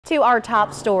To our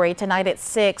top story tonight at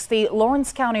 6, the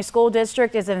Lawrence County School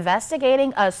District is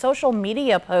investigating a social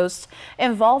media post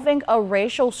involving a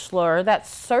racial slur that's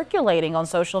circulating on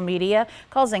social media,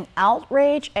 causing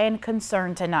outrage and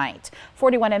concern tonight.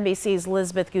 41 NBC's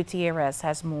Lisbeth Gutierrez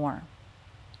has more.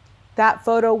 That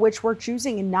photo, which we're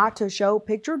choosing not to show,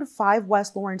 pictured 5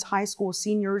 West Lawrence High School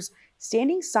seniors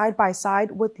standing side by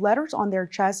side with letters on their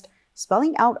chest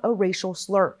spelling out a racial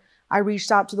slur. I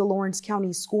reached out to the Lawrence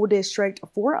County School District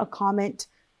for a comment.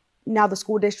 Now, the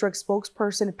school district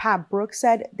spokesperson, Pat Brooks,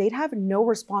 said they'd have no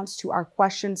response to our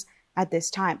questions at this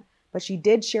time. But she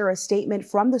did share a statement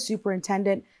from the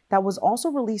superintendent that was also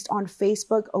released on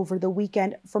Facebook over the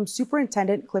weekend from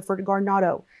Superintendent Clifford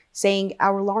Garnado, saying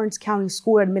our Lawrence County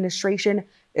School Administration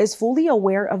is fully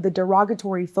aware of the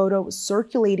derogatory photo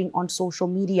circulating on social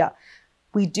media.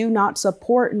 We do not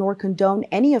support nor condone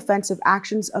any offensive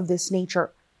actions of this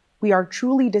nature. We are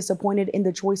truly disappointed in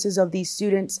the choices of these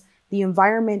students. The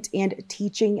environment and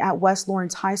teaching at West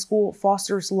Lawrence High School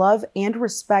fosters love and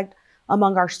respect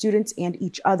among our students and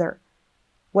each other.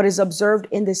 What is observed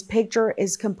in this picture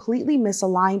is completely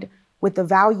misaligned with the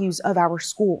values of our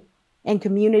school. And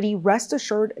community, rest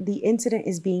assured the incident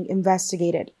is being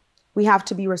investigated. We have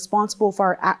to be responsible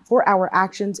for our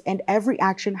actions, and every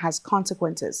action has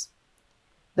consequences.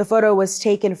 The photo was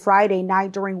taken Friday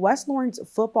night during West Lawrence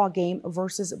football game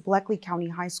versus Bleckley County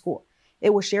High School.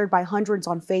 It was shared by hundreds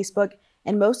on Facebook,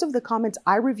 and most of the comments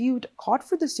I reviewed called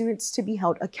for the students to be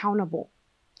held accountable.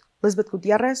 Lisbeth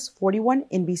Gutierrez, 41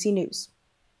 NBC News.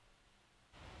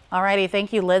 Alrighty,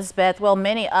 thank you, Lisbeth. Well,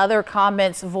 many other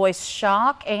comments voiced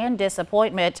shock and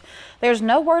disappointment. There's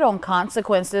no word on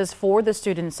consequences for the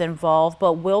students involved,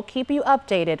 but we'll keep you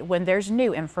updated when there's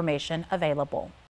new information available.